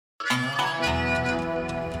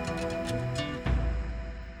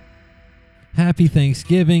Happy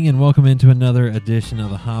Thanksgiving and welcome into another edition of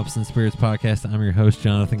the Hops and Spirits Podcast. I'm your host,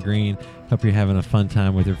 Jonathan Green. Hope you're having a fun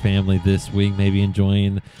time with your family this week, maybe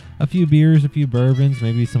enjoying a few beers, a few bourbons,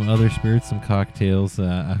 maybe some other spirits, some cocktails.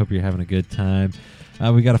 I hope you're having a good time.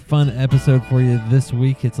 We got a fun episode for you this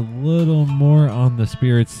week. It's a little more on the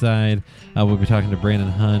spirits side. We'll be talking to Brandon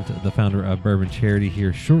Hunt, the founder of Bourbon Charity,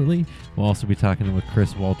 here shortly. We'll also be talking with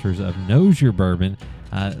Chris Walters of Knows Your Bourbon,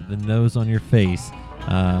 the nose on your face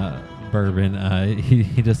bourbon.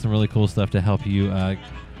 He does some really cool stuff to help you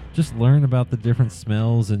just learn about the different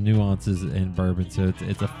smells and nuances in bourbon. So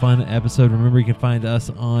it's a fun episode. Remember, you can find us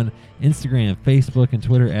on Instagram, Facebook, and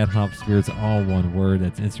Twitter at Hop Spirits, all one word.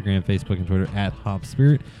 That's Instagram, Facebook, and Twitter at Hop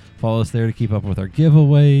Spirit. Follow us there to keep up with our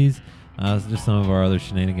giveaways. Just some of our other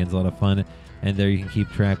shenanigans, a lot of fun. And there you can keep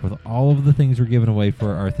track with all of the things we're giving away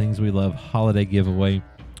for our Things We Love holiday giveaway.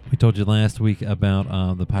 We told you last week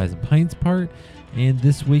about the Pies and Pints part. And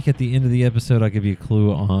this week at the end of the episode, I'll give you a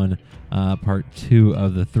clue on part 2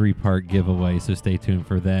 of the 3-part giveaway, so stay tuned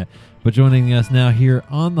for that. But joining us now here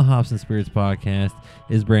on the Hops and Spirits Podcast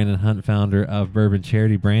is Brandon Hunt, founder of Bourbon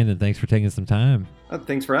Charity. Brandon, thanks for taking some time.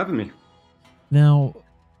 Thanks for having me. Now,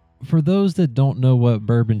 for those that don't know what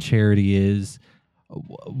Bourbon Charity is,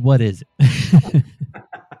 what is it?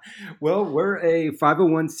 Well, we're a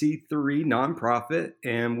 501c3 nonprofit,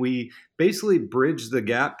 and we basically bridge the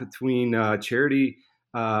gap between charity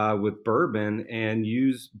with bourbon and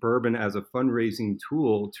use bourbon as a fundraising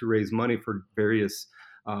tool to raise money for various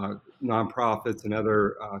nonprofits and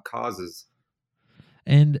other causes.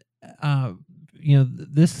 And,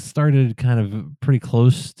 this started kind of pretty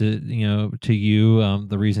close to you,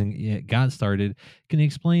 the reason it got started. Can you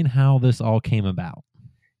explain how this all came about?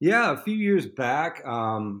 Yeah, a few years back,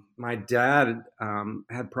 my dad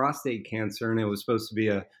had prostate cancer, and it was supposed to be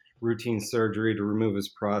a routine surgery to remove his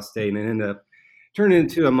prostate, and it ended up turning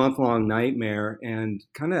into a month-long nightmare. And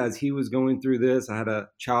kind of as he was going through this, I had a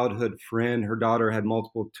childhood friend. Her daughter had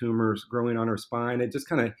multiple tumors growing on her spine. It just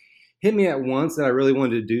kind of hit me at once that I really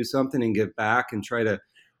wanted to do something and give back and try to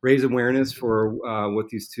raise awareness for what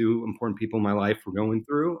these two important people in my life were going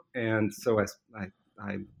through. And so I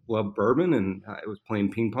love bourbon, and I was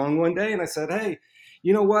playing ping pong one day, and I said, hey,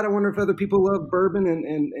 you know what? I wonder if other people love bourbon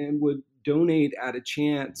and would donate at a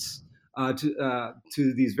chance to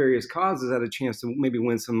these various causes at a chance to maybe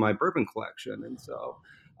win some of my bourbon collection. And so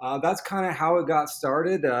that's kind of how it got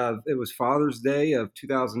started. It was Father's Day of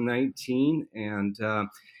 2019, and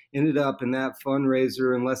ended up in that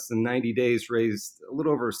fundraiser in less than 90 days, raised a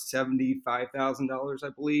little over $75,000, I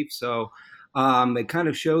believe. So it kind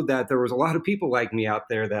of showed that there was a lot of people like me out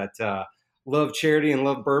there that love charity and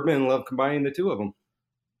love bourbon and love combining the two of them.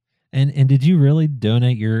 And did you really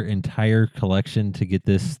donate your entire collection to get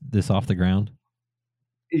this off the ground?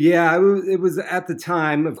 Yeah, it was at the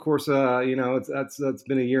time. Of course, that's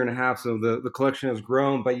been a year and a half, so the collection has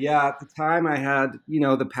grown. But yeah, at the time I had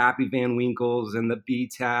the Pappy Van Winkles and the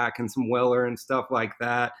BTAC and some Weller and stuff like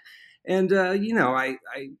that. And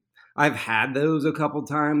I've had those a couple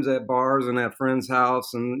times at bars and at friends'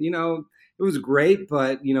 house, and it was great.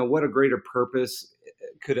 But what a greater purpose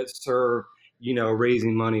could it serve?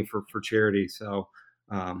 Raising money for charity. So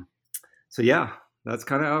yeah, that's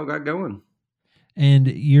kind of how it got going. And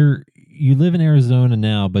you live in Arizona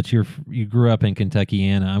now, but you grew up in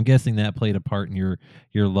Kentuckiana. I'm guessing that played a part in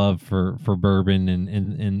your love for bourbon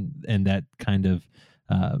and that kind of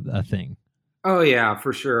a thing. Oh yeah,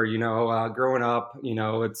 for sure. Growing up,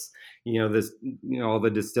 it's this all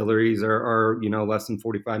the distilleries are less than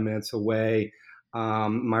 45 minutes away.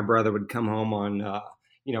 My brother would come home on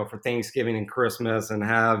for Thanksgiving and Christmas and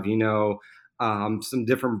have some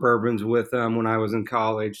different bourbons with them when I was in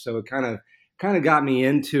college. So it kind of got me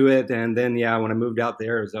into it. And then when I moved out to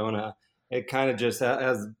Arizona, it kind of just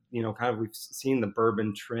as we've seen the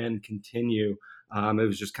bourbon trend continue. It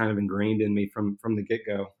was just kind of ingrained in me from the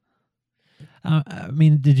get-go.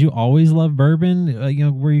 Did you always love bourbon?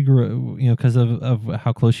 Where you grew, because of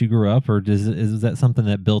how close you grew up, or is that something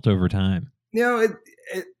that built over time?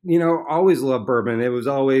 Always loved bourbon. It was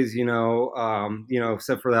always,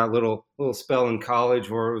 except for that little spell in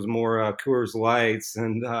college where it was more Coors Lights,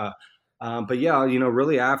 and but yeah,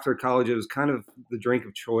 really after college, it was kind of the drink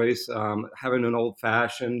of choice. Having an old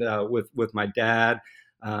fashioned with my dad,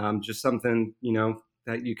 just something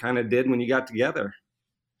that you kind of did when you got together.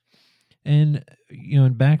 And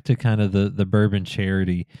and back to kind of the Bourbon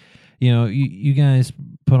Charity, you guys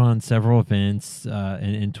put on several events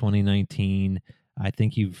in 2019. I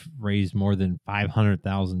think you've raised more than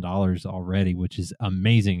 $500,000 already, which is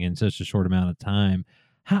amazing in such a short amount of time.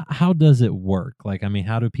 How does it work?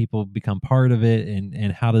 How do people become part of it,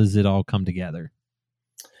 and how does it all come together?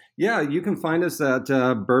 Yeah, you can find us at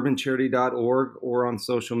bourboncharity.org or on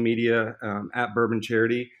social media at Bourbon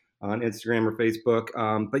Charity on Instagram or Facebook.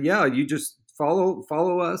 But yeah, you just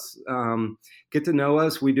follow us, get to know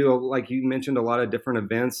us. We do, like you mentioned, a lot of different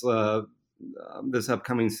events. This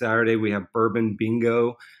upcoming Saturday, we have Bourbon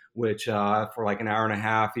Bingo, which for like an hour and a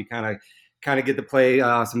half, you kind of get to play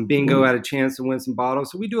some bingo, at a chance to win some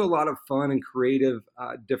bottles. So we do a lot of fun and creative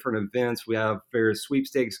different events. We have various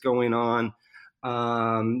sweepstakes going on.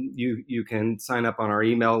 You can sign up on our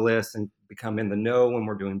email list and become in the know when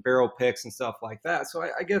we're doing barrel picks and stuff like that. So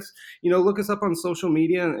I guess, look us up on social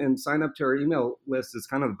media and sign up to our email list is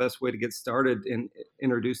kind of the best way to get started and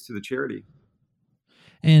introduced to the charity.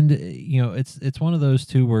 And it's one of those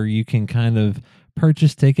two where you can kind of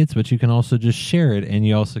purchase tickets, but you can also just share it, and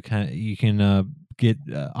you also you can get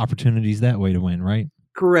opportunities that way to win, right?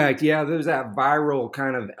 Correct. Yeah, there's that viral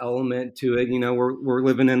kind of element to it. We're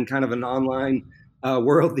living in kind of an online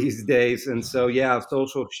world these days, and so yeah,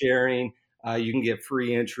 social sharing. You can get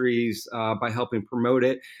free entries by helping promote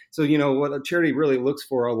it. So what a charity really looks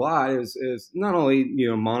for a lot is not only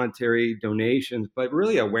monetary donations, but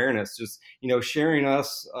really awareness. Just sharing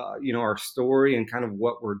us, our story and kind of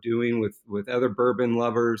what we're doing with other bourbon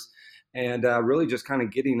lovers, and really just kind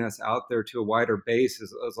of getting us out there to a wider base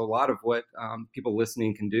is a lot of what people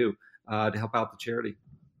listening can do to help out the charity.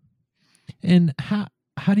 And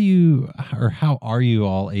how do you, or how are you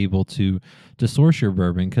all able to source your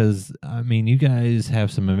bourbon? Because I mean, you guys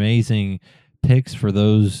have some amazing picks for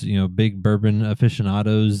those big bourbon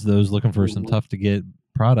aficionados, those looking for some Mhm. tough to get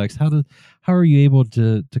products. How are you able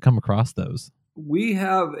to come across those? We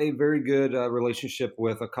have a very good relationship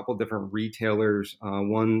with a couple different retailers.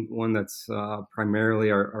 One that's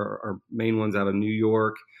primarily our main ones out of New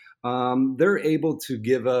York. They're able to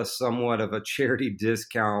give us somewhat of a charity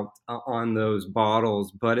discount on those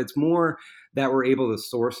bottles, but it's more that we're able to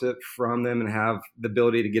source it from them and have the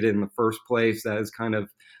ability to get it in the first place. That is kind of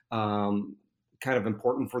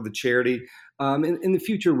important for the charity. In the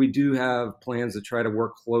future, we do have plans to try to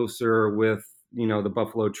work closer with the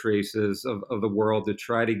Buffalo Traces of the world to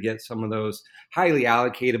try to get some of those highly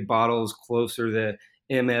allocated bottles closer to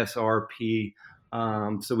MSRP,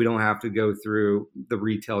 so we don't have to go through the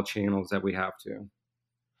retail channels that we have to.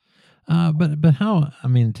 But how? I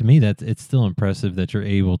mean, to me, that it's still impressive that you're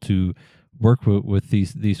able to work with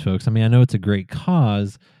these folks. I mean, I know it's a great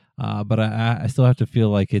cause, but I still have to feel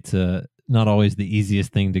like it's not always the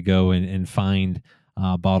easiest thing to go and find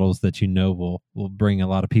bottles that will bring a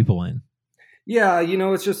lot of people in. Yeah,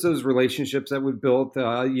 it's just those relationships that we've built.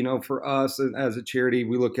 For us as a charity,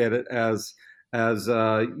 we look at it as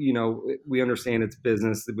we understand it's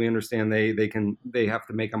business. We understand they have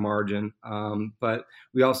to make a margin, but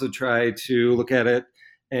we also try to look at it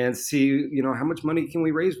and see how much money can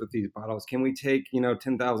we raise with these bottles? Can we take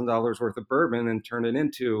 $10,000 worth of bourbon and turn it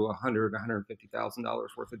into $150,000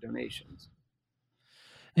 worth of donations?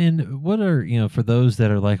 And what are, for those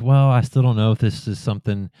that are like, well, I still don't know if this is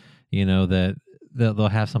something, that they'll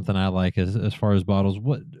have something I like as far as bottles.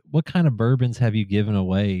 What kind of bourbons have you given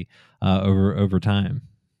away over time?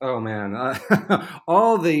 Oh man,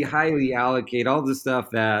 all the highly allocate, all the stuff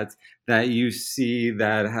that you see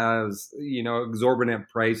that has exorbitant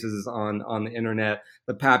prices on the internet.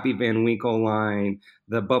 The Pappy Van Winkle line,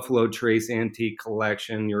 the Buffalo Trace Antique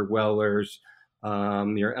Collection, your Wellers,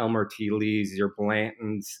 your Elmer T. Lees, your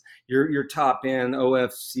Blantons, your top end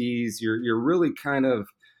OFCs, your really kind of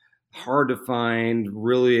hard to find,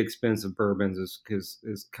 really expensive bourbons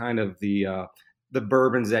is kind of the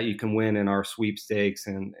bourbons that you can win in our sweepstakes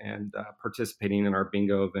and participating in our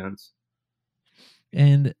bingo events.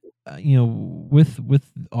 And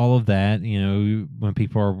with all of that, when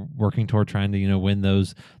people are working toward trying to win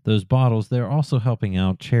those bottles, they're also helping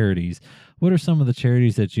out charities. What are some of the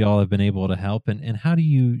charities that y'all have been able to help, and how do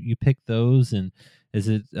you pick those? And is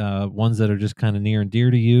it ones that are just kind of near and dear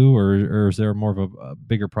to you, or is there more of a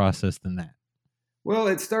bigger process than that? Well,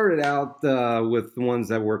 it started out with the ones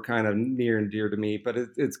that were kind of near and dear to me, but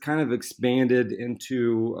it's kind of expanded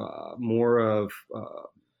into more of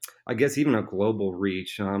I guess even a global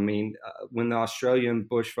reach. I mean, when the Australian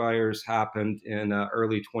bushfires happened in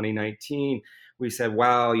early 2019, we said,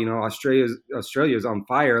 "Wow, Australia's on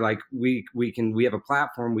fire. Like we have a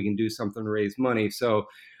platform. We can do something to raise money." So,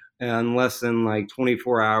 in less than like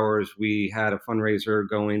 24 hours, we had a fundraiser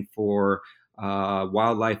going for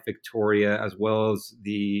Wildlife Victoria, as well as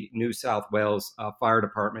the New South Wales Fire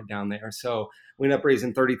Department down there. So we ended up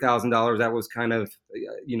raising $30,000. That was kind of,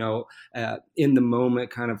 in the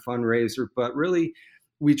moment kind of fundraiser. But really,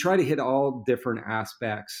 we try to hit all different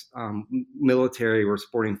aspects. Military, we're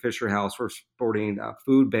supporting Fisher House, we're supporting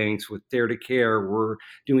food banks with Dare to Care, we're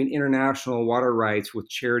doing international water rights with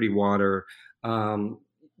Charity Water.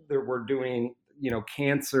 We're doing,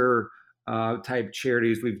 cancer type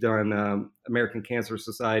charities. We've done American Cancer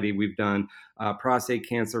Society, we've done Prostate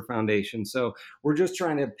Cancer Foundation. So we're just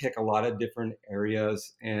trying to pick a lot of different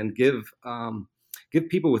areas and give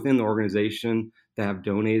people within the organization that have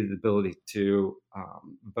donated the ability to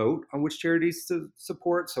vote on which charities to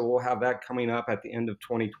support. So we'll have that coming up at the end of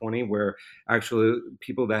 2020, where actually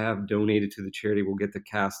people that have donated to the charity will get to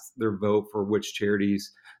cast their vote for which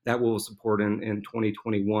charities that we'll support in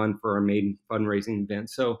 2021 for our main fundraising event.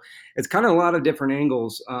 So it's kind of a lot of different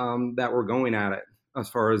angles that we're going at it as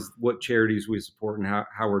far as what charities we support and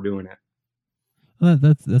how we're doing it. Well,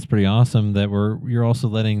 that's pretty awesome that you're also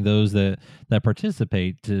letting those that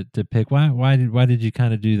participate to pick. Why did you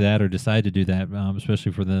kind of do that or decide to do that,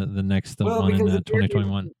 especially for the next one in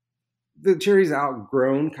 2021? The charity's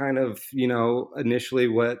outgrown kind of, initially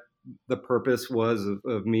what the purpose was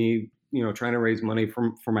of me, trying to raise money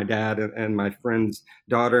for my dad and my friend's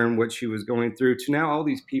daughter and what she was going through, to now all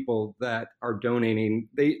these people that are donating.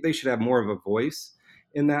 They should have more of a voice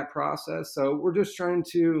in that process. So we're just trying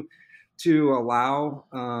to allow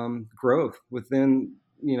growth within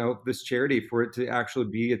this charity, for it to actually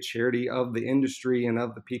be a charity of the industry and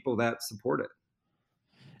of the people that support it.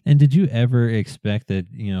 And did you ever expect that,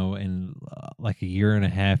 in like a year and a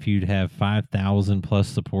half, you'd have 5,000 plus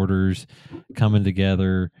supporters coming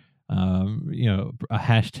together, a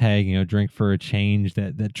hashtag, drink for a change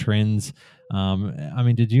that trends? I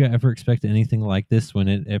mean, did you ever expect anything like this when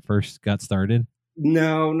it first got started?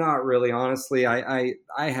 No, not really. Honestly, I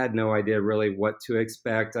had no idea really what to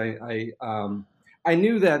expect. I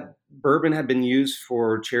knew that bourbon had been used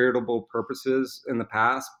for charitable purposes in the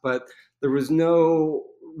past, but there was no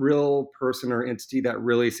real person or entity that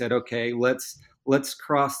really said, okay, let's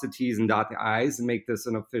cross the T's and dot the I's and make this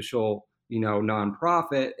an official,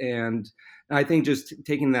 nonprofit. And I think just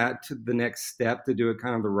taking that to the next step to do it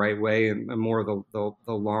kind of the right way and more of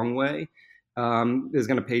the long way is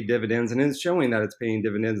going to pay dividends, and it's showing that it's paying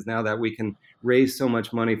dividends now that we can raise so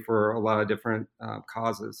much money for a lot of different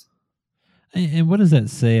causes. And what does that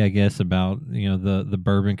say, I guess, about the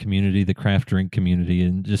bourbon community, the craft drink community,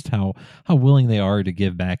 and just how willing they are to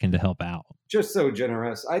give back and to help out? Just so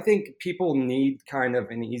generous. I think people need kind of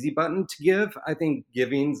an easy button to give. I think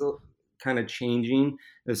giving's kind of changing,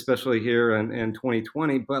 especially here in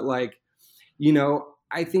 2020. But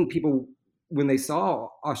I think people, when they saw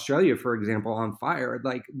Australia, for example, on fire,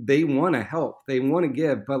 like they want to help, they want to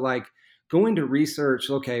give, but going to research,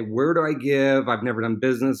 okay, where do I give? I've never done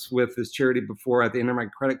business with this charity before. I have to enter my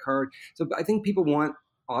credit card. So I think people want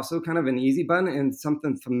also kind of an easy button and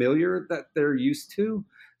something familiar that they're used to.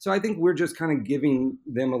 So I think we're just kind of giving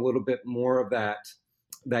them a little bit more of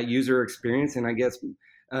that user experience, and I guess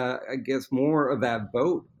more of that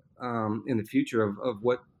vote in the future of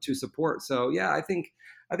what to support. So yeah, I think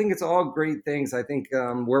it's all great things. I think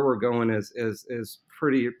where we're going is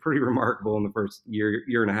pretty remarkable in the first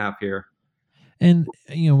year and a half here. And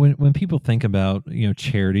when people think about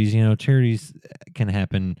charities, charities can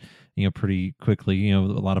happen pretty quickly. A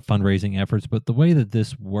lot of fundraising efforts, but the way that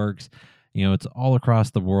this works, it's all across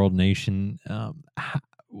the world, nation.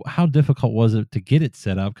 How difficult was it to get it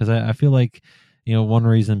set up? Because I feel like one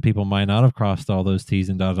reason people might not have crossed all those T's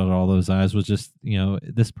and dotted all those I's was just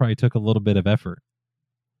this probably took a little bit of effort.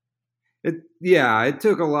 It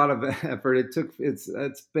took a lot of effort.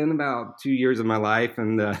 It's been about 2 years of my life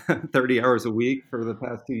and 30 hours a week for the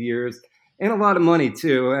past 2 years, and a lot of money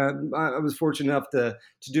too. I was fortunate enough to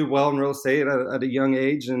do well in real estate at a young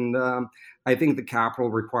age, and I think the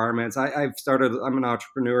capital requirements. I'm an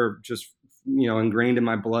entrepreneur, just ingrained in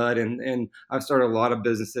my blood, and I've started a lot of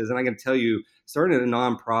businesses, and I can tell you, starting a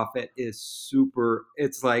nonprofit is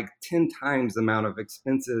it's like 10 times the amount of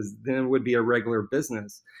expenses than it would be a regular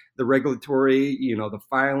business. The regulatory, the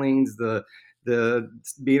filings, the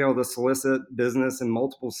being able to solicit business in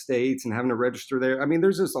multiple states and having to register there. I mean,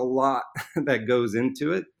 there's just a lot that goes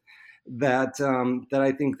into it that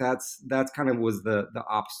I think that's kind of was the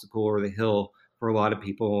obstacle or the hill for a lot of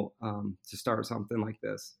people to start something like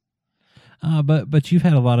this. But you've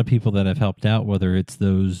had a lot of people that have helped out, whether it's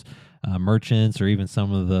those merchants or even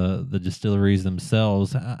some of the distilleries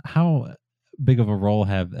themselves. How big of a role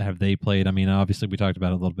have they played? I mean, obviously we talked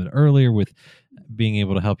about it a little bit earlier with being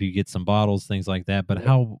able to help you get some bottles, things like that. But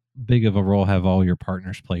how big of a role have all your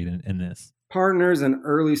partners played in this? Partners and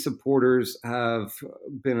early supporters have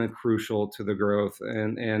been crucial to the growth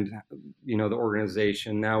and the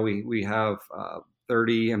organization. Now we have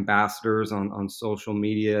 30 ambassadors on social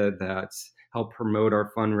media that help promote our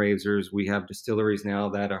fundraisers. We have distilleries now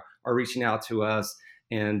that are reaching out to us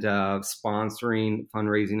and sponsoring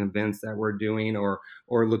fundraising events that we're doing, or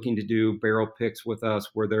looking to do barrel picks with us,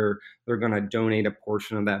 where they're going to donate a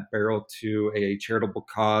portion of that barrel to a charitable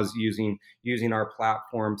cause using our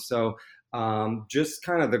platform. So just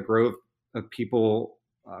kind of the growth of people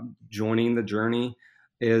joining the journey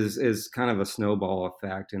is kind of a snowball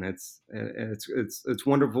effect, and it's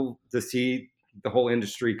wonderful to see the whole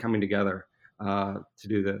industry coming together to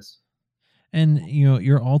do this. And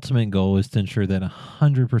your ultimate goal is to ensure that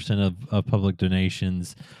 100% of public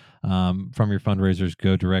donations from your fundraisers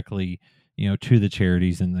go directly, to the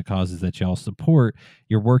charities and the causes that y'all support.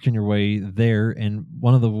 You're working your way there, and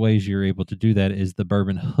one of the ways you're able to do that is the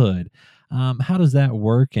Bourbon Hood. How does that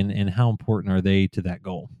work, and how important are they to that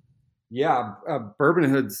goal? Yeah, Bourbon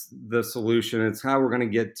Hood's the solution. It's how we're going to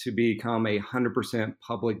get to become a 100%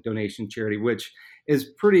 public donation charity, which is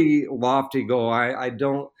pretty lofty goal. I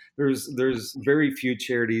don't. There's very few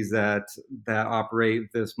charities that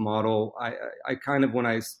operate this model. I kind of, when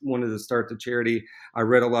I wanted to start the charity, I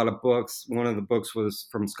read a lot of books. One of the books was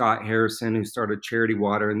from Scott Harrison, who started Charity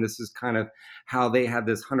Water, and this is kind of how they had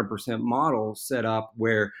this 100% model set up,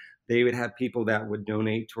 where they would have people that would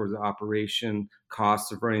donate towards the operation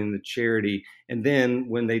costs of running the charity. And then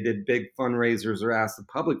when they did big fundraisers or asked the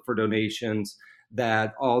public for donations,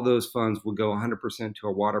 that all those funds would go 100% to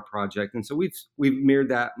a water project. And so we've mirrored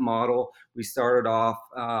that model. We started off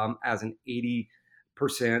as an 80%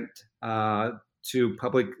 to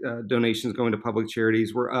public donations going to public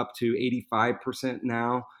charities. We're up to 85%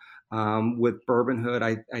 now. With Bourbon Hood,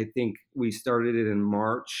 I think we started it in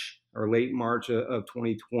March or late March of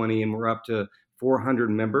 2020, and we're up to 400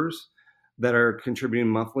 members that are contributing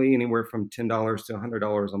monthly, anywhere from $10 to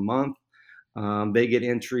 $100 a month. They get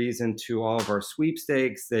entries into all of our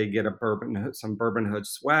sweepstakes. They get some Bourbon Hood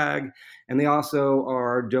swag, and they also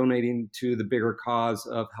are donating to the bigger cause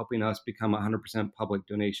of helping us become a 100% public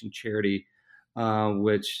donation charity,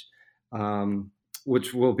 which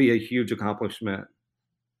will be a huge accomplishment.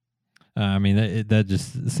 I mean, that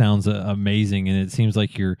just sounds amazing, and it seems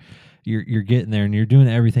like you're getting there, and you're doing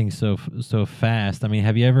everything so fast. I mean,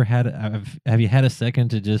 have you had a second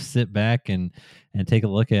to just sit back and take a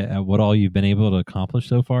look at what all you've been able to accomplish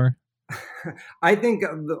so far? I think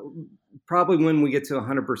probably when we get to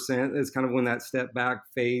 100% is kind of when that step back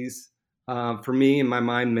phase for me in my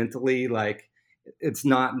mind mentally, like it's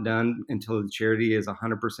not done until the charity is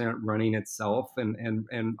 100% running itself and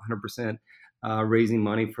 100% raising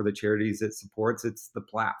money for the charities it supports. It's the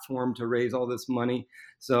platform to raise all this money.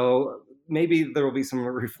 So maybe there will be some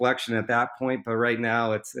reflection at that point, but right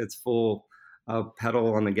now it's full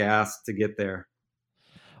pedal on the gas to get there.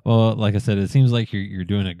 Well, like I said, it seems like you're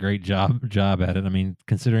doing a great job at it. I mean,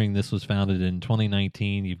 considering this was founded in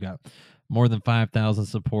 2019, you've got more than 5,000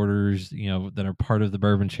 supporters, that are part of the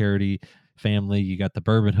Bourbon Charity family. You got the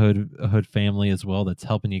Bourbon Hood family as well, that's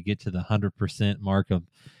helping you get to the 100% mark of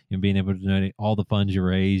being able to donate all the funds you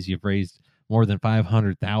raise. You've raised more than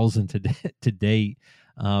 500,000 to date.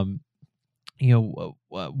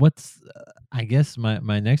 What's I guess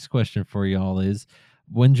my next question for y'all is,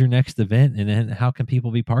 when's your next event, and then how can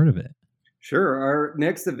people be part of it? Sure. Our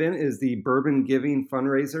next event is the Bourbon Giving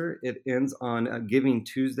Fundraiser. It ends on Giving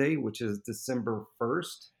Tuesday, which is December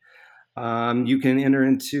 1st. You can enter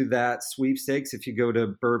into that sweepstakes if you go to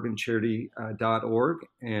bourboncharity.org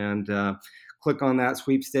and click on that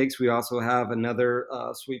sweepstakes. We also have another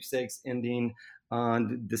sweepstakes ending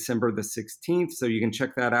on December the 16th. So you can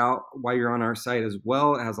check that out while you're on our site as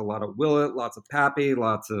well. It has a lot of Willet, lots of Pappy,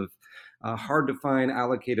 lots of hard to find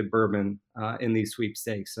allocated bourbon in these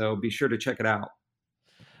sweepstakes. So be sure to check it out.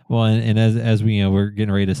 Well, and as we we're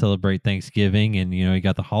getting ready to celebrate Thanksgiving, and you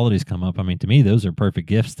got the holidays come up. I mean, to me, those are perfect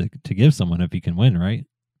gifts to give someone if you can win, right?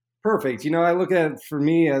 Perfect. I look at it for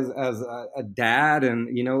me as a dad, and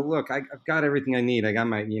look, I've got everything I need. I got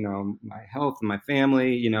my my health and my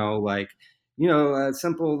family.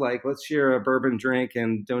 Simple, like, let's share a bourbon drink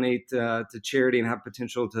and donate to charity and have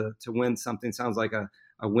potential to win something. Sounds like a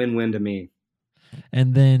win-win to me.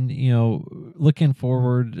 And then, looking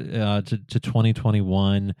forward to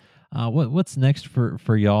 2021, what's next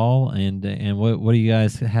for y'all, and what do you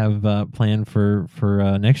guys have planned for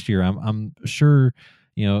next year? I'm sure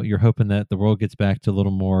you're hoping that the world gets back to a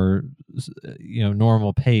little more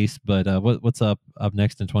normal pace, but what's up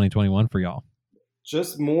next in 2021 for y'all?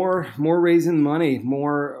 Just more raising money,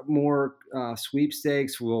 more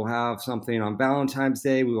sweepstakes. We'll have something on Valentine's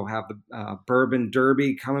Day. We will have the Bourbon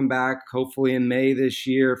Derby coming back, hopefully in May this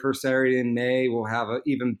year, first Saturday in May. We'll have an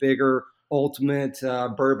even bigger ultimate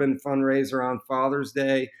bourbon fundraiser on Father's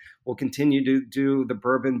Day. We'll continue to do the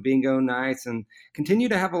bourbon bingo nights and continue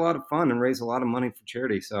to have a lot of fun and raise a lot of money for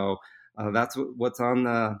charity. So that's what's on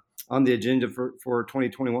the agenda for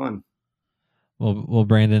 2021. Well,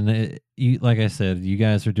 Brandon, like I said, you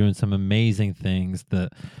guys are doing some amazing things.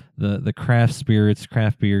 The craft spirits,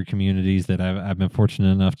 craft beer communities that I've been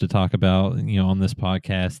fortunate enough to talk about, on this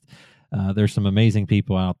podcast. There's some amazing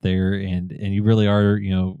people out there, and you really are,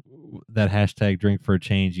 that hashtag Drink for a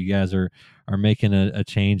Change. You guys are making a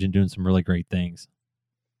change and doing some really great things.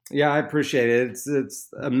 Yeah, I appreciate it. It's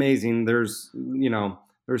amazing. There's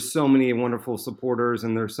so many wonderful supporters,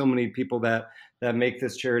 and there's so many people that make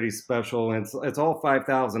this charity special. And it's all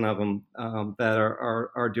 5,000 of them that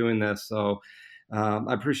are doing this. So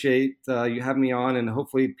I appreciate you having me on, and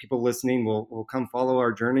hopefully people listening will come follow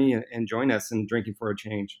our journey and join us in Drinking for a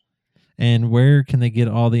Change. And where can they get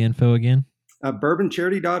all the info again?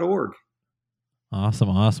 Bourboncharity.org. Awesome.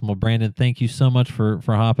 Well, Brandon, thank you so much for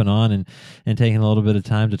hopping on and taking a little bit of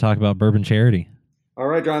time to talk about Bourbon Charity. All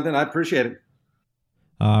right, Jonathan, I appreciate it.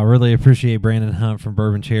 I really appreciate Brandon Hunt from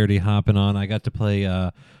Bourbon Charity hopping on. I got to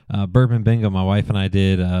play Bourbon Bingo. My wife and I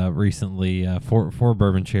did recently for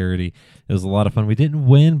Bourbon Charity. It was a lot of fun. We didn't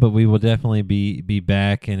win, but we will definitely be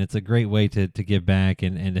back, and it's a great way to give back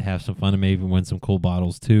and to have some fun and maybe even win some cool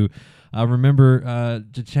bottles too. Remember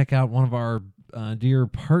to check out one of our dear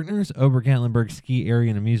partners, Ober-Gatlinburg Ski Area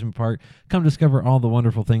and Amusement Park. Come discover all the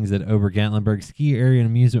wonderful things that Ober-Gatlinburg Ski Area and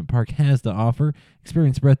Amusement Park has to offer.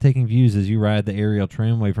 Experience breathtaking views as you ride the aerial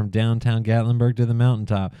tramway from downtown Gatlinburg to the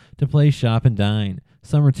mountaintop to play, shop, and dine.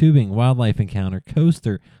 Summer tubing, wildlife encounter,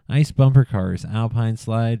 coaster, ice bumper cars, alpine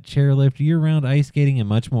slide, chairlift, year-round ice skating, and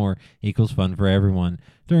much more equals fun for everyone.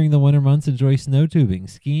 During the winter months, enjoy snow tubing,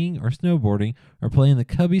 skiing, or snowboarding, or play in the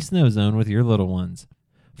Cubby Snow Zone with your little ones.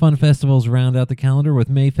 Fun festivals round out the calendar with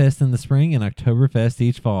Mayfest in the spring and Oktoberfest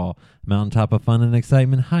each fall. Mountaintop of fun and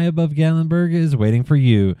excitement high above Gatlinburg is waiting for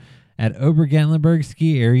you at Ober-Gatlinburg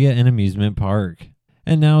Ski Area and Amusement Park.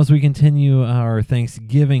 And now as we continue our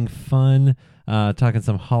Thanksgiving fun, talking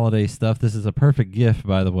some holiday stuff. This is a perfect gift,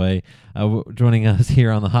 by the way. Joining us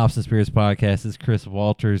here on the Hops and Spirits podcast is Chris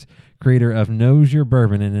Walters, creator of Knows Your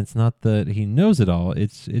Bourbon, and it's not that he knows it all;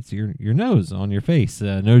 it's your nose on your face.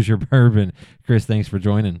 Knows Your Bourbon. Chris, thanks for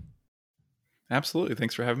joining. Absolutely,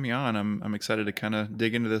 thanks for having me on. I'm excited to kind of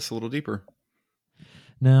dig into this a little deeper.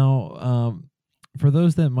 Now, for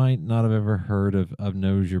those that might not have ever heard of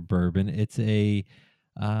Knows Your Bourbon, it's a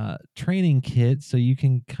training kit so you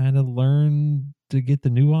can kind of learn to get the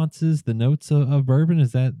nuances, the notes of bourbon.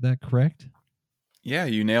 Is that correct? Yeah,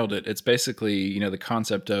 you nailed it. It's basically, the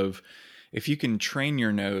concept of if you can train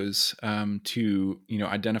your nose to,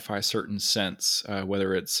 identify certain scents,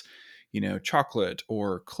 whether it's, chocolate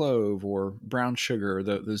or clove or brown sugar,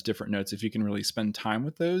 those different notes, if you can really spend time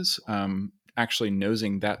with those, actually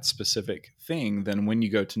nosing that specific thing, then when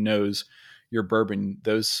you go to nose your bourbon,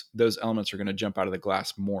 those elements are going to jump out of the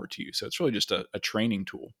glass more to you. So it's really just a training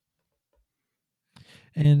tool.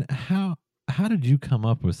 And how did you come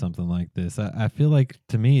up with something like this? I feel like,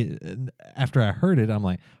 to me, after I heard it, I'm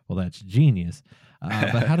like, well, that's genius.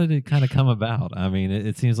 But how did it kind of come about? I mean,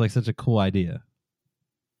 it seems like such a cool idea.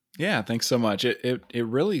 Yeah, thanks so much. It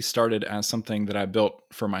really started as something that I built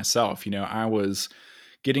for myself. I was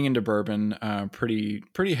getting into bourbon pretty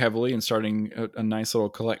heavily and starting a nice little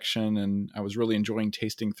collection, and I was really enjoying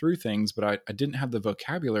tasting through things, but I didn't have the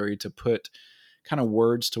vocabulary to put kind of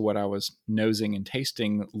words to what I was nosing and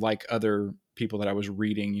tasting like other people that I was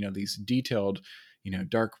reading, these detailed,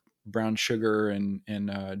 dark brown sugar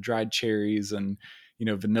and dried cherries and,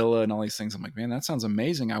 vanilla and all these things. I'm like, man, that sounds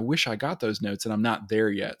amazing. I wish I got those notes, and I'm not there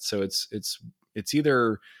yet. So it's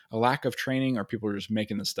either a lack of training or people are just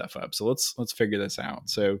making this stuff up. So let's figure this out.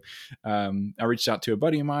 So I reached out to a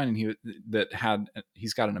buddy of mine, and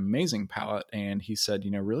he's got an amazing palate, and he said,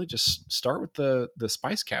 really just start with the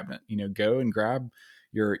spice cabinet. Go and grab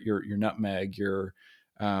your nutmeg, your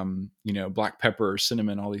black pepper,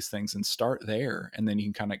 cinnamon, all these things, and start there, and then you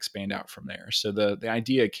can kind of expand out from there. So the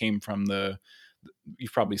idea came from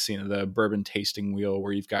you've probably seen the bourbon tasting wheel,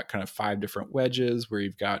 where you've got kind of 5 different wedges, where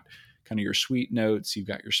you've got kind of your sweet notes, you've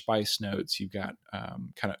got your spice notes, you've got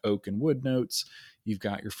kind of oak and wood notes, you've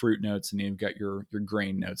got your fruit notes, and then you've got your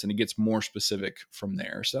grain notes, and it gets more specific from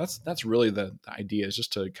there. So that's really the idea, is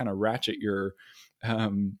just to kind of ratchet your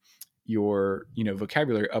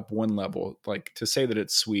vocabulary up one level. Like, to say that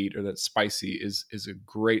it's sweet or that spicy is a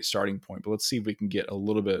great starting point, but let's see if we can get a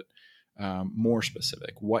little bit more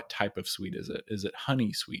specific. What type of sweet is it? Is it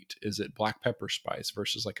honey sweet? Is it black pepper spice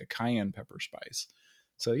versus like a cayenne pepper spice?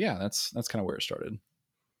 So yeah, that's kind of where it started.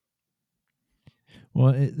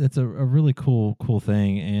 Well, that's a really cool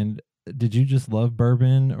thing. And did you just love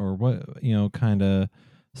bourbon, or what, kind of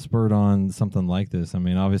spurred on something like this? I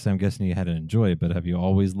mean, obviously, I'm guessing you had to enjoy it, but have you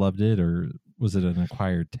always loved it, or was it an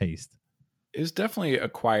acquired taste? It was definitely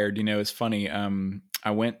acquired. It's funny.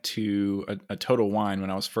 I went to a Total Wine when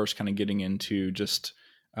I was first kind of getting into just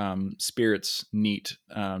spirits neat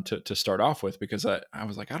to start off with, because I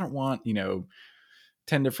was like, I don't want,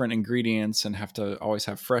 10 different ingredients and have to always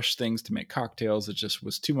have fresh things to make cocktails. It just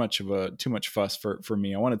was too much fuss for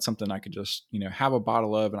me. I wanted something I could just, have a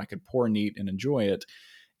bottle of and I could pour neat and enjoy it.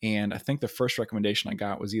 And I think the first recommendation I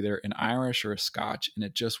got was either an Irish or a Scotch, and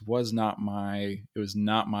it just was not my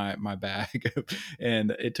bag.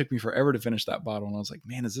 And it took me forever to finish that bottle. And I was like,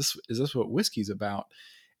 man, is this what whiskey's about?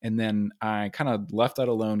 And then I kind of left that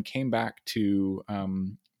alone, came back to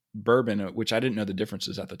bourbon, which I didn't know the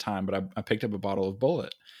differences at the time, but I picked up a bottle of Bulleit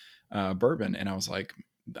bourbon, and I was like,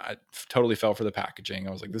 I totally fell for the packaging.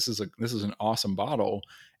 I was like, this is an awesome bottle.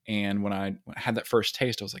 And when I had that first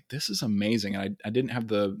taste, I was like, this is amazing. And I didn't have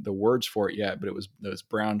the words for it yet, but it was those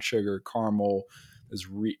brown sugar, caramel, those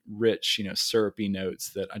rich, syrupy notes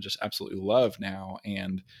that I just absolutely love now.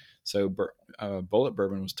 And so Bulleit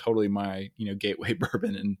bourbon was totally my, gateway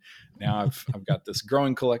bourbon. And now I've got this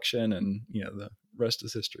growing collection, and, the rest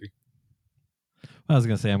is history. I was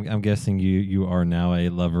gonna say, I'm guessing you are now a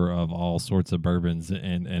lover of all sorts of bourbons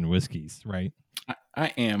and whiskeys, right? I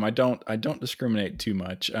am. I don't discriminate too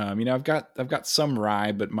much. I've got some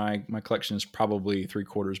rye, but my collection is probably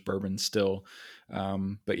 3/4 bourbon still.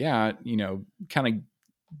 But yeah, kind of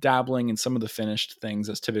dabbling in some of the finished things.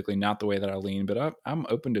 That's typically not the way that I lean, but I'm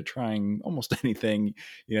open to trying almost anything,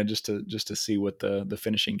 just to see what the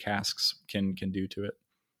finishing casks can do to it.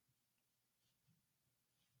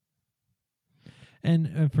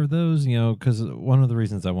 And for those, because one of the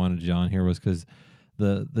reasons I wanted you on here was because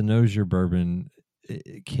the Knows Your Bourbon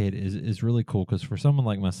kit is really cool. Because for someone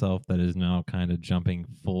like myself that is now kind of jumping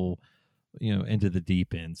full, into the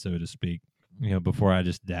deep end, so to speak, before I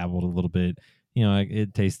just dabbled a little bit,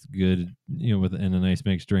 it tastes good, in a nice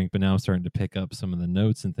mixed drink. But now I'm starting to pick up some of the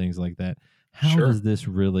notes and things like that. How Sure. does this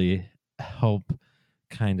really help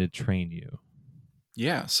kind of train you?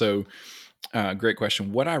 Yeah. So great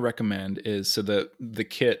question. What I recommend is, so the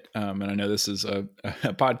kit, and I know this is a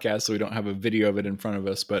podcast, so we don't have a video of it in front of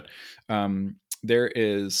us, but there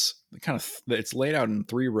is it's laid out in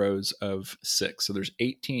 3 rows of 6. So there's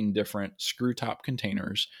 18 different screw top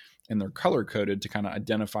containers, and they're color coded to kind of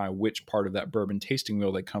identify which part of that bourbon tasting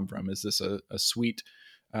wheel they come from. Is this a sweet,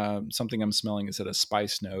 something I'm smelling? Is it a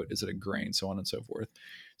spice note? Is it a grain? So on and so forth.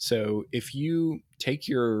 So if you take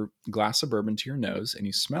your glass of bourbon to your nose and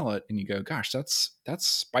you smell it and you go, gosh, that's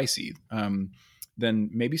spicy, then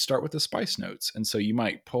maybe start with the spice notes. And so you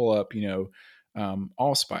might pull up,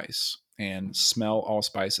 allspice and smell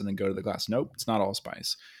allspice, and then go to the glass. Nope, it's not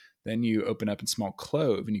allspice. Then you open up and smell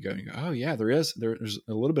clove, and you go, oh yeah, there's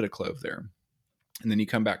a little bit of clove there. And then you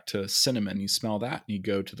come back to cinnamon, you smell that, and you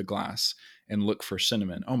go to the glass and look for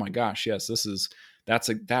cinnamon. Oh my gosh, yes,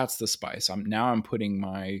 that's the spice. I'm putting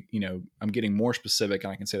my, I'm getting more specific,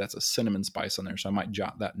 and I can say that's a cinnamon spice on there. So I might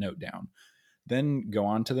jot that note down. Then go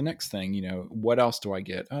on to the next thing. What else do I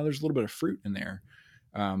get? Oh, there's a little bit of fruit in there.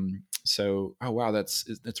 So, oh wow,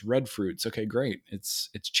 that's red fruits. Okay, great. It's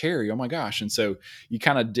cherry. Oh my gosh. And so you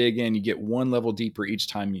kind of dig in, you get one level deeper each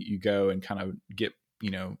time you go, and kind of get,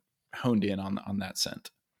 honed in on that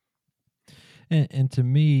scent. And to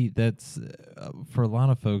me, that's for a lot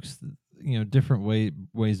of folks, different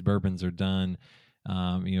ways bourbons are done.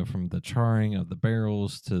 From the charring of the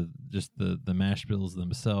barrels to just the mash bills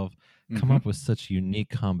themselves, come up with such unique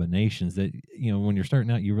combinations that when you're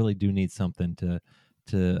starting out, you really do need something to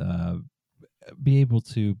be able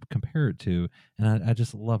to compare it to. And I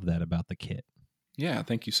just love that about the kit. Yeah,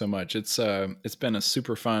 thank you so much. It's been a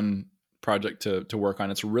super fun project to work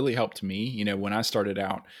on. It's really helped me, when I started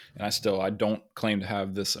out, and I don't claim to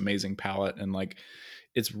have this amazing palate, and like,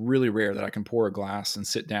 it's really rare that I can pour a glass and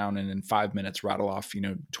sit down and in 5 minutes rattle off,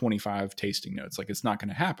 25 tasting notes. Like, it's not going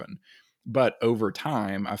to happen. But over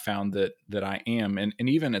time, I found that I am, and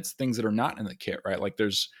even it's things that are not in the kit, right? Like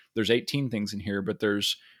there's 18 things in here, but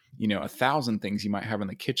there's 1,000 things you might have in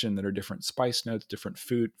the kitchen that are different spice notes, different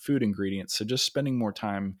food ingredients. So just spending more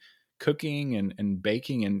time cooking and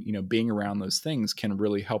baking and being around those things can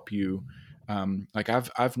really help you. Like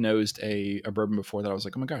I've nosed a bourbon before that I was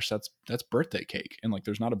like, oh my gosh, that's birthday cake, and like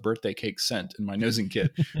there's not a birthday cake scent in my nosing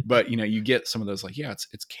kit, but you get some of those, like, yeah,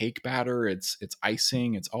 it's cake batter, it's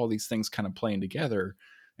icing, it's all these things kind of playing together,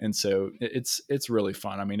 and so it's really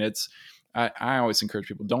fun. I mean, I always encourage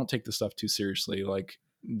people, don't take this stuff too seriously. Like,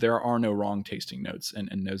 there are no wrong tasting notes and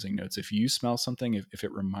nosing notes. If you smell something, if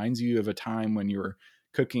it reminds you of a time when you were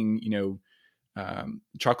cooking,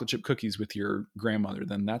 chocolate chip cookies with your grandmother,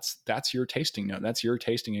 then that's your tasting note. That's your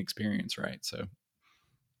tasting experience, right? So.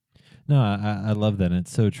 No, I love that. And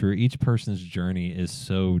it's so true. Each person's journey is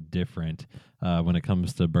so different when it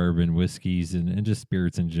comes to bourbon, whiskeys, and just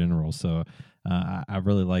spirits in general. So I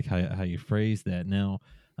really like how you phrase that. Now,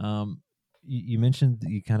 you mentioned that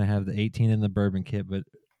you kind of have the 18 in the bourbon kit, but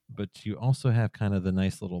you also have kind of the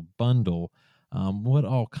nice little bundle. What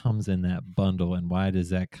all comes in that bundle, and why does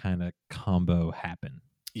that kind of combo happen?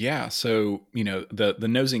 Yeah. So, the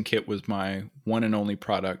nosing kit was my one and only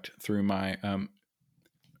product through my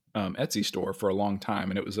Etsy store for a long time.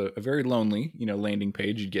 And it was a very lonely, landing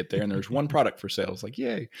page. You'd get there and there's one product for sale. It's like,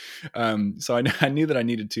 yay. So I knew that I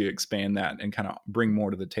needed to expand that and kind of bring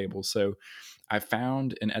more to the table. So I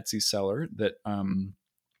found an Etsy seller that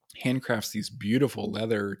handcrafts these beautiful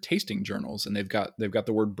leather tasting journals, and they've got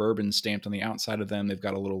the word bourbon stamped on the outside of them. They've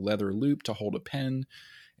got a little leather loop to hold a pen.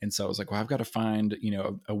 And so I was like, well, I've got to find,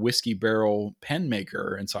 a whiskey barrel pen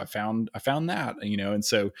maker. And so I found that, and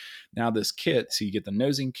so now this kit, so you get the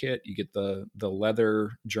nosing kit, you get the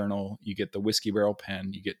leather journal, you get the whiskey barrel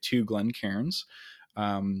pen, you get 2 Glencairns,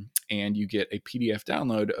 and you get a PDF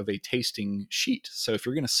download of a tasting sheet. So if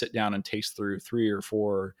you're going to sit down and taste through 3 or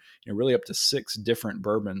 4, really up to 6 different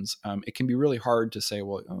bourbons, it can be really hard to say,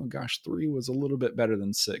 well, oh gosh, 3 was a little bit better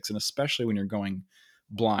than 6. And especially when you're going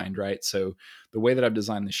blind, right? So the way that I've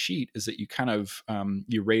designed the sheet is that you kind of,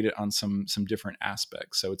 you rate it on some different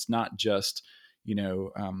aspects. So it's not just,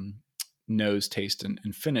 nose, taste, and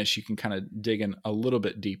finish. You can kind of dig in a little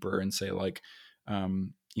bit deeper and say like,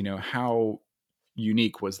 how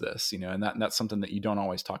unique was this, and that's something that you don't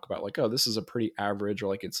always talk about, like, oh, this is a pretty average, or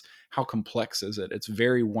like, it's how complex is it? It's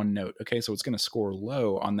very one note. Okay. So it's going to score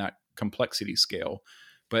low on that complexity scale.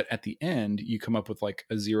 But at the end, you come up with like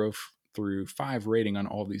a 0 through 5 rating on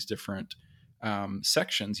all these different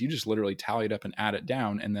sections. You just literally tally it up and add it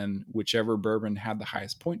down. And then whichever bourbon had the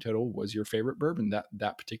highest point total was your favorite bourbon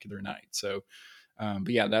that particular night. So, but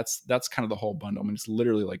yeah, that's kind of the whole bundle. I mean, it's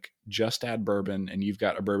literally like just add bourbon and you've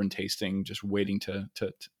got a bourbon tasting just waiting to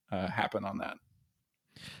happen on that.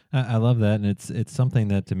 I love that. And it's something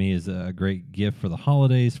that to me is a great gift for the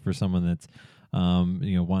holidays for someone that's,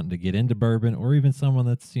 wanting to get into bourbon, or even someone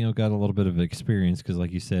that's, got a little bit of experience. Cause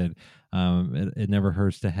like you said, it never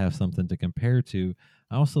hurts to have something to compare to.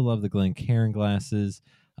 I also love the Glencairn glasses.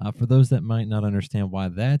 For those that might not understand why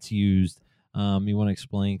that's used, you want to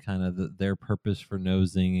explain kind of their purpose for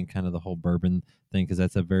nosing and kind of the whole bourbon thing. Cause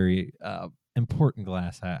that's a very, important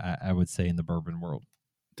glass, I would say, in the bourbon world.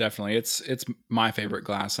 Definitely. It's my favorite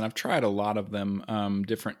glass, and I've tried a lot of them,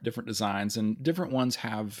 different designs, and different ones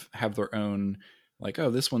have their own, like, oh,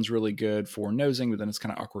 this one's really good for nosing, but then it's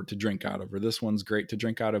kind of awkward to drink out of, or this one's great to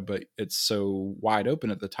drink out of, but it's so wide open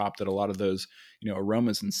at the top that a lot of those,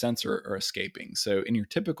 aromas and scents are escaping. So in your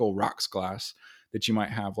typical rocks glass that you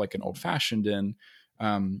might have like an old fashioned in,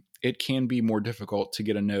 it can be more difficult to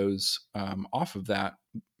get a nose off of that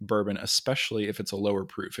bourbon, especially if it's a lower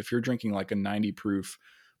proof. If you're drinking like a 90 proof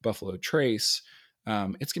Buffalo Trace,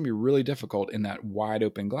 it's going to be really difficult in that wide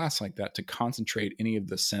open glass like that to concentrate any of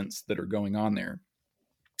the scents that are going on there.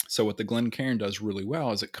 So what the Glencairn does really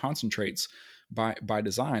well is it concentrates by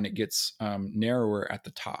design. It gets narrower at the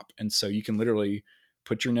top. And so you can literally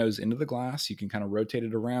put your nose into the glass. You can kind of rotate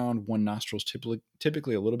it around. One nostril is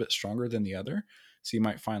typically a little bit stronger than the other. So you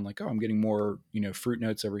might find like, oh, I'm getting more, fruit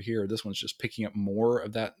notes over here. This one's just picking up more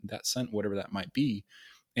of that scent, whatever that might be.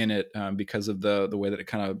 And it, because of the way that it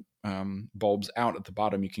kind of bulbs out at the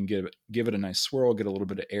bottom, you can give it a nice swirl, get a little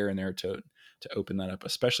bit of air in there to open that up,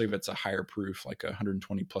 especially if it's a higher proof, like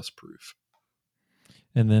 120 plus proof.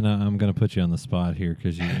 And then I'm going to put you on the spot here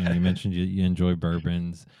because you mentioned you enjoy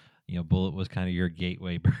bourbons. Bulleit was kind of your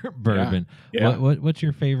gateway bourbon. Yeah. What's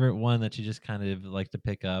your favorite one that you just kind of like to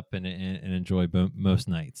pick up and enjoy most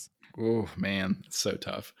nights? Oh man, it's so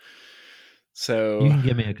tough. So you can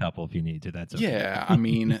give me a couple if you need to. That's okay. Yeah. I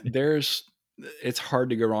mean, it's hard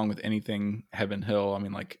to go wrong with anything Heaven Hill. I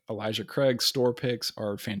mean, like Elijah Craig's store picks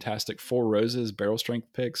are fantastic. Four Roses barrel strength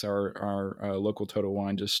picks are local Total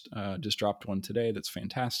Wine just dropped one today. That's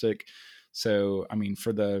fantastic. So, I mean,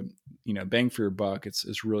 for the, bang for your buck,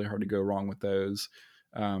 it's really hard to go wrong with those.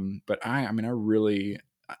 But I really,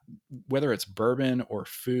 whether it's bourbon or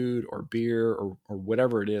food or beer or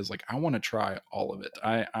whatever it is, like I want to try all of it.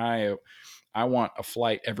 I want a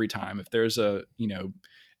flight every time. If there's a,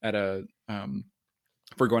 at a,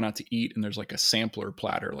 if we're going out to eat and there's like a sampler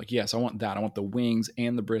platter, like, yes, I want that. I want the wings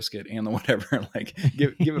and the brisket and the whatever, like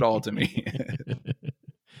give it all to me.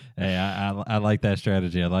 Hey, I like that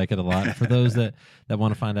strategy. I like it a lot. For those that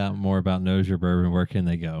want to find out more about Knows Your Bourbon, where can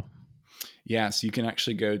they go? Yes, you can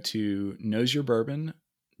actually go to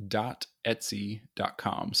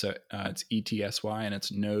knowsyourbourbon.etsy.com. So it's ETSY, and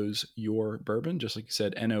it's Knows Your Bourbon, just like you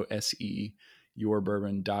said, NOSE,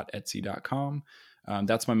 yourbourbon.etsy.com.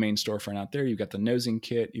 That's my main storefront out there. You've got the nosing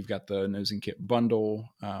kit, you've got the nosing kit bundle,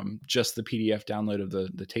 just the PDF download of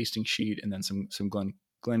the tasting sheet, and then some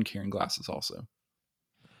Glencairn glasses also.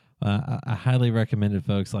 I highly recommend it,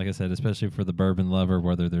 folks. Like I said, especially for the bourbon lover,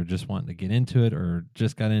 whether they're just wanting to get into it or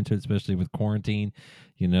just got into it, especially with quarantine.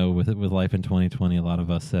 With life in 2020, a lot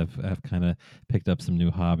of us have kind of picked up some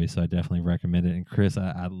new hobbies. So I definitely recommend it. And Chris,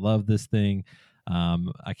 I love this thing.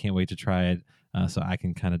 I can't wait to try it so I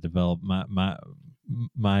can kind of develop my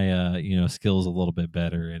skills a little bit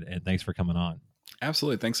better. And thanks for coming on.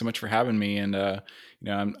 Absolutely. Thanks so much for having me. And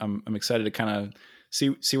I'm excited to kind of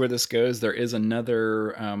see where this goes. There is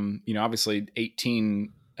another, obviously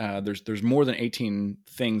 18. There's more than 18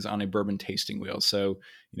 things on a bourbon tasting wheel. So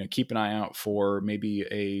keep an eye out for maybe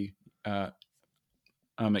a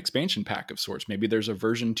expansion pack of sorts. Maybe there's a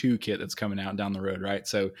version 2 kit that's coming out down the road, right?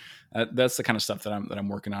 So that's the kind of stuff that I'm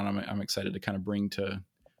working on. I'm excited to kind of bring to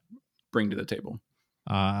the table.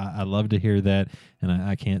 I love to hear that, and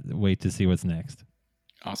I can't wait to see what's next.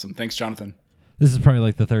 Awesome. Thanks, Jonathan. This is probably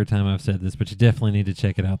like the third time I've said this, but you definitely need to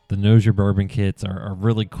check it out. The Knows Your Bourbon kits are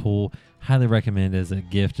really cool. Highly recommend as a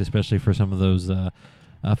gift, especially for some of those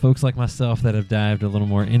folks like myself that have dived a little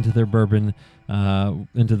more into their bourbon,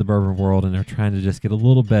 into the bourbon world, and are trying to just get a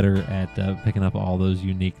little better at picking up all those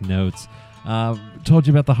unique notes. Told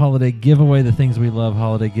you about the holiday giveaway, the things we love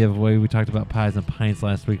holiday giveaway. We talked about pies and pints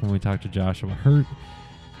last week when we talked to Joshua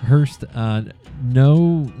Hurst.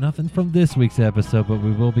 No, nothing from this week's episode, but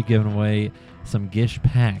we will be giving away some Gish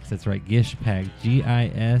packs. That's right, Gish pack,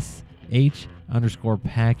 GISH_pack.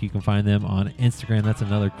 You can find them on Instagram. That's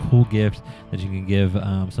another cool gift that you can give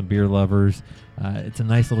some beer lovers. It's a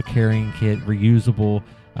nice little carrying kit, reusable.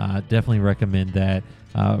 Definitely recommend that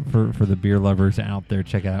for the beer lovers out there.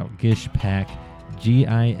 Check out Gish pack,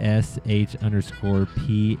 GISH_PAK.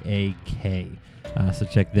 So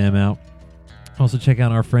check them out. Also, check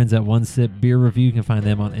out our friends at One Sip Beer Review. You can find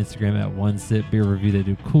them on Instagram at One Sip Beer Review. They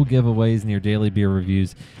do cool giveaways and your daily beer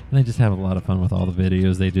reviews, and they just have a lot of fun with all the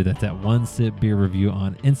videos they do. That's at One Sip Beer Review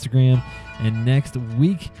on Instagram. And next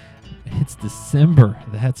week, it's December.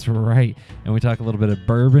 That's right. And we talk a little bit of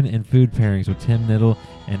bourbon and food pairings with Tim Niddle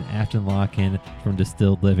and Afton Locken from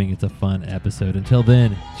Distilled Living. It's a fun episode. Until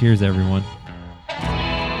then, cheers, everyone.